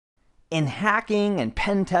In hacking and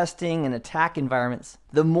pen testing and attack environments,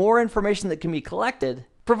 the more information that can be collected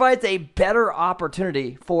provides a better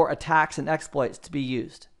opportunity for attacks and exploits to be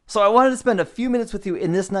used. So I wanted to spend a few minutes with you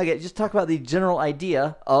in this nugget just talk about the general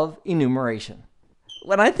idea of enumeration.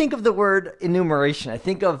 When I think of the word enumeration, I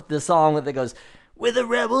think of the song that goes, "With a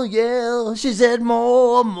rebel yell, she said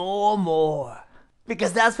more, more, more."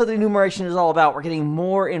 Because that's what the enumeration is all about. We're getting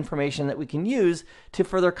more information that we can use to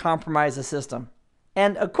further compromise the system.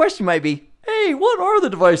 And a question might be, hey, what are the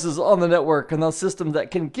devices on the network and the system that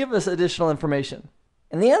can give us additional information?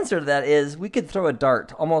 And the answer to that is we could throw a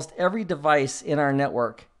dart. Almost every device in our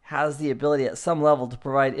network has the ability at some level to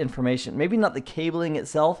provide information. Maybe not the cabling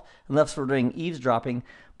itself, unless we're doing eavesdropping,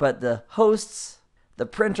 but the hosts, the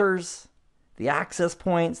printers, the access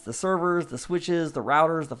points, the servers, the switches, the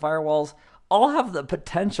routers, the firewalls, all have the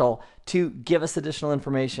potential to give us additional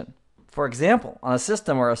information. For example, on a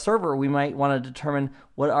system or a server, we might want to determine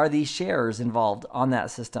what are the shares involved on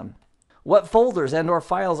that system. What folders and or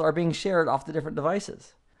files are being shared off the different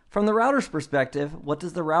devices? From the router's perspective, what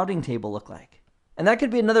does the routing table look like? And that could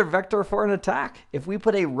be another vector for an attack. If we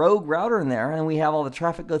put a rogue router in there and we have all the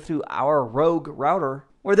traffic go through our rogue router,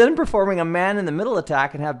 we're then performing a man-in-the-middle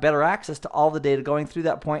attack and have better access to all the data going through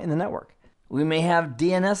that point in the network. We may have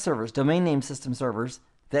DNS servers, domain name system servers,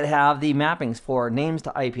 that have the mappings for names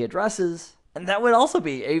to IP addresses, and that would also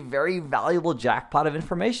be a very valuable jackpot of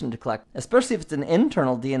information to collect. Especially if it's an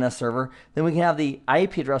internal DNS server, then we can have the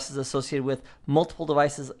IP addresses associated with multiple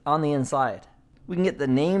devices on the inside. We can get the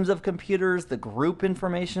names of computers, the group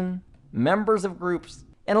information, members of groups,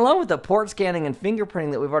 and along with the port scanning and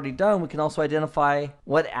fingerprinting that we've already done, we can also identify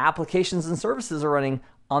what applications and services are running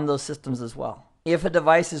on those systems as well. If a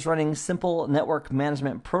device is running simple network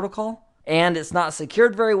management protocol and it's not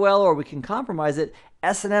secured very well or we can compromise it,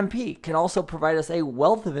 SNMP can also provide us a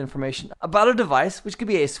wealth of information about a device, which could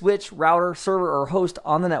be a switch, router, server, or host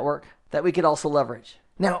on the network that we could also leverage.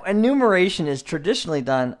 Now, enumeration is traditionally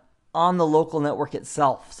done on the local network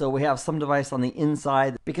itself. So we have some device on the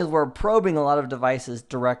inside because we're probing a lot of devices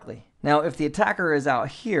directly. Now, if the attacker is out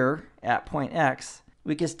here at point X,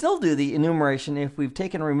 we can still do the enumeration if we've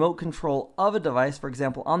taken remote control of a device, for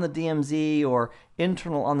example, on the DMZ or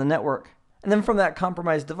internal on the network. And then from that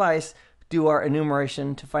compromised device, do our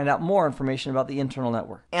enumeration to find out more information about the internal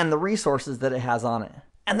network and the resources that it has on it.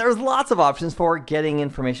 And there's lots of options for getting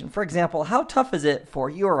information. For example, how tough is it for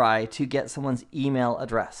you or I to get someone's email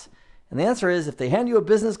address? And the answer is if they hand you a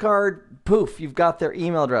business card, poof, you've got their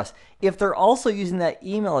email address. If they're also using that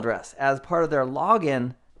email address as part of their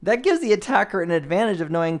login, that gives the attacker an advantage of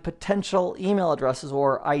knowing potential email addresses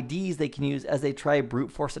or IDs they can use as they try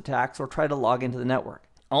brute force attacks or try to log into the network.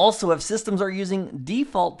 Also, if systems are using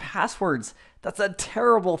default passwords, that's a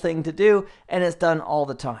terrible thing to do, and it's done all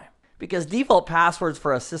the time. Because default passwords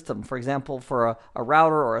for a system, for example, for a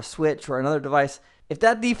router or a switch or another device, if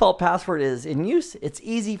that default password is in use, it's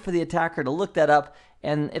easy for the attacker to look that up,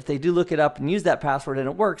 and if they do look it up and use that password and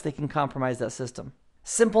it works, they can compromise that system.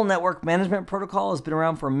 Simple network management protocol has been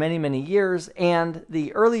around for many, many years, and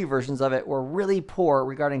the early versions of it were really poor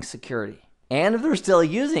regarding security. And if they're still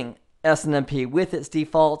using SNMP with its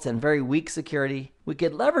defaults and very weak security, we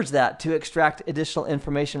could leverage that to extract additional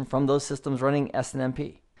information from those systems running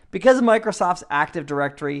SNMP. Because Microsoft's Active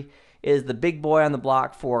Directory is the big boy on the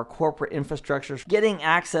block for corporate infrastructures, getting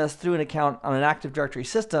access through an account on an Active Directory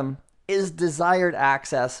system is desired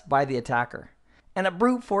access by the attacker. And a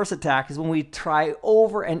brute force attack is when we try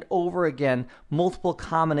over and over again multiple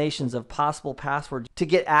combinations of possible passwords to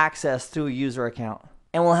get access through a user account.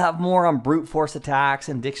 And we'll have more on brute force attacks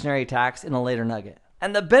and dictionary attacks in a later nugget.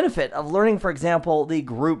 And the benefit of learning, for example, the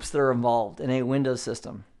groups that are involved in a Windows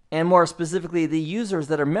system, and more specifically the users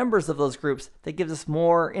that are members of those groups, that gives us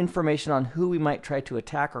more information on who we might try to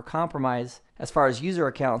attack or compromise as far as user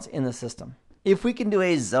accounts in the system. If we can do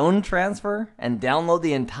a zone transfer and download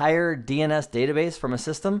the entire DNS database from a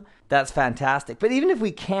system, that's fantastic. But even if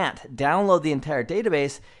we can't download the entire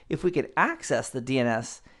database, if we could access the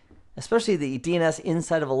DNS, especially the DNS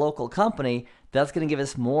inside of a local company, that's going to give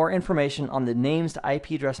us more information on the names to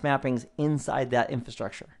IP address mappings inside that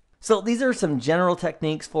infrastructure. So these are some general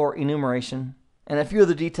techniques for enumeration. And a few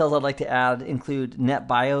other details I'd like to add include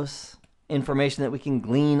NetBIOS, information that we can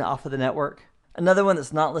glean off of the network. Another one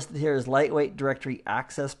that's not listed here is Lightweight Directory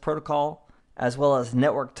Access Protocol, as well as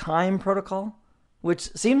Network Time Protocol, which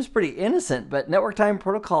seems pretty innocent, but Network Time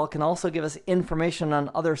Protocol can also give us information on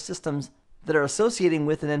other systems that are associating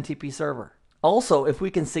with an NTP server. Also, if we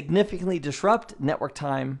can significantly disrupt network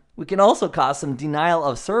time, we can also cause some denial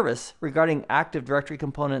of service regarding Active Directory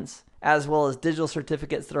components, as well as digital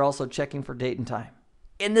certificates that are also checking for date and time.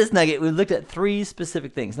 In this nugget, we looked at 3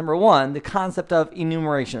 specific things. Number 1, the concept of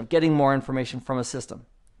enumeration, of getting more information from a system.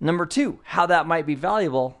 Number 2, how that might be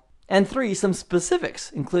valuable. And 3, some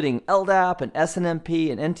specifics, including LDAP and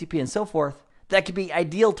SNMP and NTP and so forth, that could be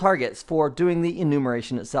ideal targets for doing the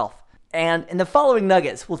enumeration itself. And in the following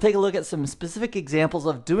nuggets, we'll take a look at some specific examples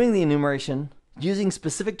of doing the enumeration using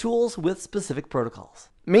specific tools with specific protocols.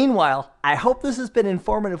 Meanwhile, I hope this has been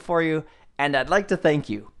informative for you, and I'd like to thank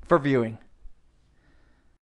you for viewing.